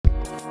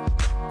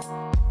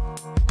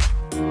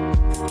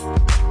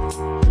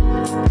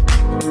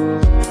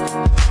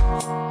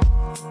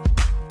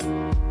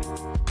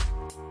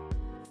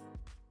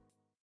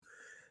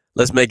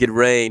Let's make it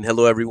rain.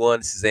 Hello,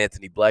 everyone. This is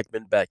Anthony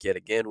Blackman back yet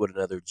again with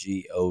another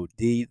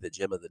GOD, the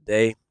gem of the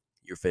day,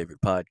 your favorite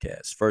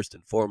podcast. First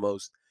and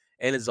foremost,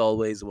 and as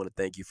always, I want to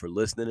thank you for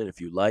listening. And if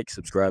you like,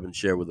 subscribe and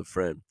share with a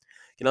friend.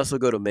 You can also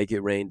go to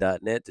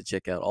makeitrain.net to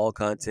check out all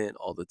content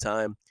all the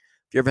time.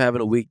 If you're ever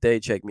having a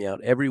weekday, check me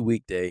out every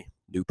weekday.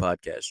 New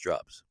podcast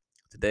drops.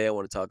 Today, I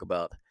want to talk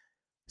about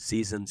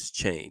seasons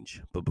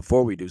change. But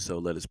before we do so,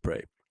 let us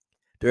pray.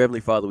 Dear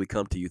Heavenly Father, we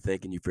come to you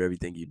thanking you for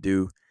everything you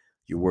do,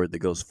 your word that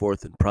goes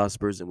forth and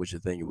prospers, in which the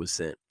thing it was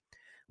sent.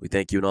 We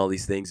thank you in all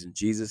these things in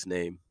Jesus'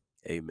 name.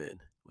 Amen.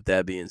 With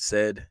that being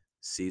said,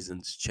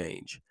 seasons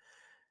change.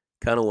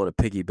 Kind of want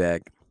to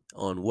piggyback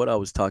on what I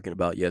was talking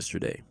about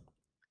yesterday.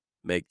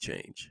 Make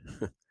change.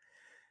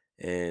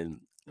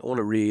 And I want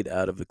to read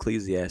out of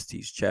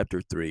Ecclesiastes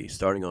chapter 3,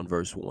 starting on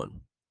verse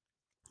 1.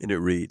 And it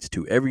reads,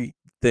 To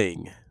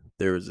everything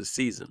there is a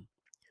season.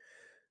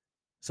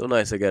 So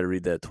nice, I got to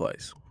read that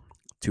twice.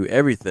 To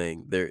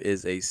everything there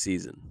is a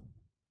season.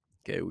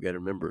 Okay, we got to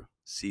remember,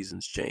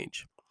 seasons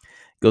change.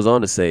 It goes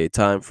on to say, a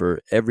time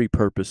for every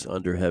purpose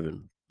under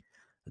heaven.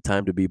 A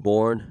time to be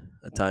born,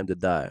 a time to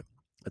die.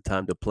 A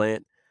time to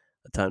plant,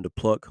 a time to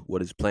pluck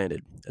what is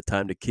planted. A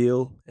time to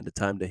kill, and a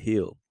time to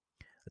heal.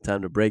 A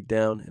time to break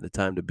down, and a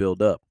time to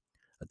build up.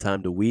 A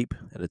time to weep,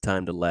 and a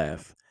time to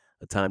laugh.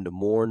 A time to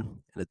mourn,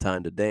 and a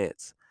time to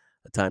dance.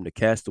 A time to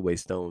cast away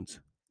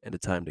stones, and a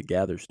time to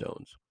gather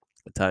stones.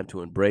 A time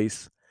to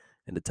embrace,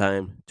 and a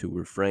time to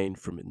refrain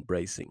from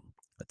embracing.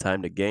 A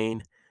time to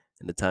gain,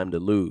 and a time to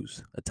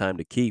lose. A time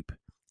to keep,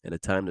 and a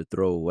time to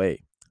throw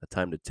away. A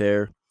time to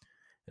tear,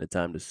 and a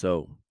time to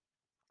sow.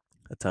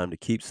 A time to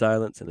keep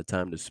silence, and a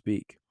time to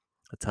speak.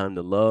 A time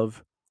to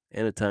love,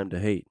 and a time to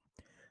hate.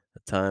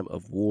 A time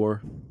of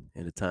war,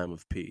 and a time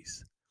of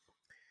peace.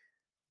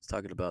 It's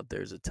talking about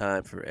there's a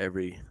time for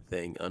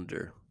everything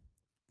under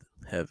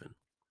heaven.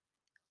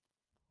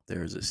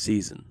 There is a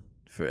season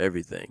for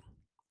everything.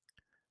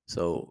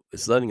 So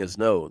it's letting us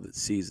know that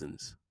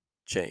seasons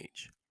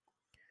change.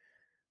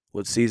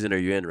 What season are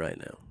you in right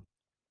now?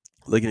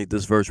 Looking at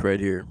this verse right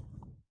here,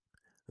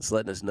 it's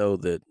letting us know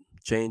that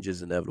change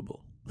is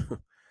inevitable.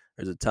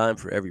 There's a time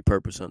for every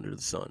purpose under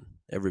the sun,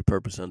 every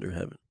purpose under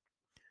heaven.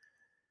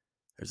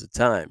 There's a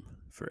time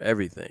for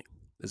everything.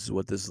 This is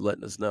what this is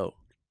letting us know.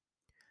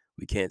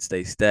 We can't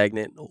stay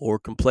stagnant or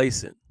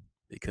complacent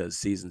because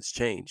seasons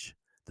change.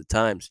 The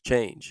times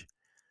change.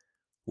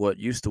 What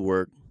used to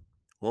work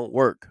won't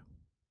work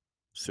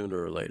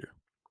sooner or later.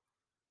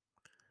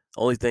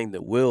 Only thing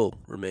that will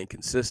remain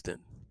consistent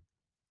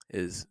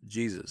is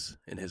Jesus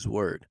and his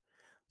word.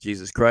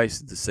 Jesus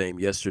Christ is the same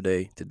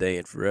yesterday, today,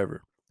 and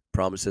forever.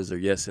 Promises are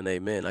yes and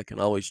amen. I can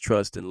always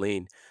trust and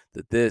lean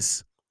that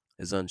this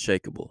is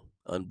unshakable,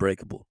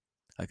 unbreakable.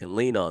 I can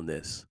lean on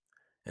this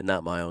and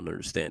not my own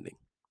understanding.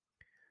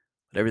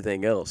 But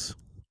everything else,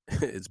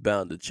 it's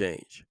bound to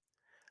change.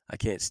 I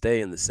can't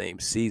stay in the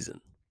same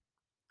season.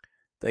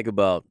 Think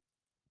about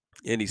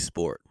any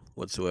sport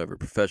whatsoever,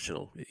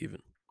 professional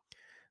even.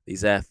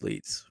 These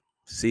athletes,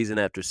 season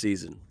after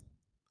season,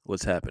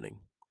 what's happening?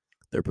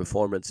 Their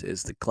performance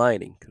is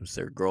declining because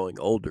they're growing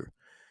older.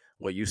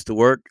 What used to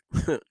work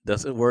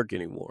doesn't work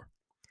anymore.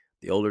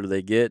 The older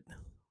they get,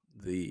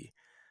 the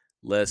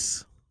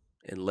less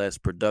and less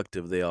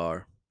productive they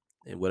are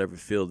in whatever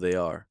field they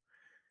are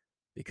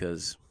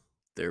because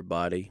their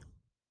body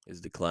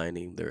is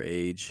declining, their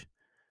age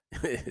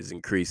is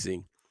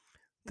increasing,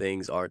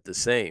 things aren't the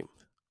same.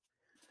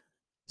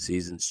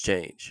 Seasons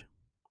change.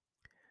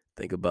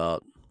 Think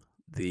about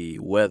the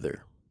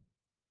weather,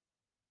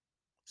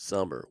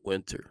 summer,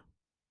 winter,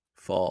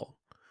 fall,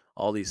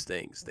 all these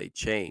things, they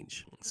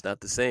change. It's not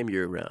the same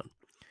year round.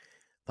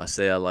 If I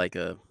say I like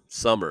a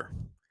summer,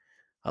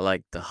 I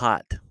like the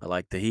hot, I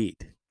like the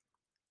heat.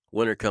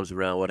 Winter comes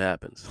around, what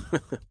happens?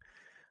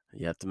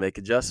 You have to make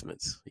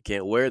adjustments. You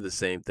can't wear the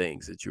same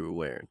things that you were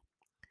wearing.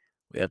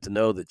 We have to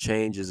know that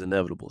change is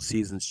inevitable.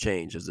 Seasons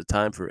change. There's a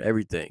time for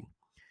everything.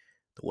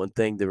 The one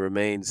thing that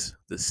remains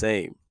the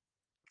same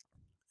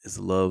is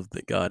the love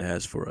that God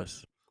has for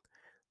us,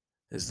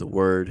 is the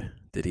word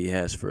that He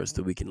has for us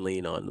that we can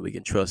lean on, that we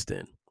can trust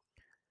in,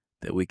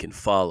 that we can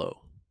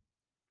follow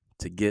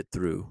to get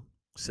through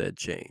said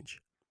change,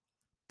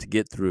 to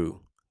get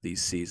through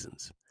these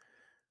seasons,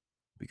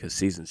 because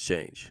seasons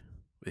change,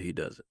 but He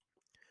doesn't.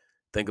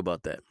 Think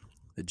about that.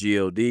 The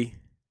GOD,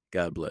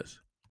 God bless.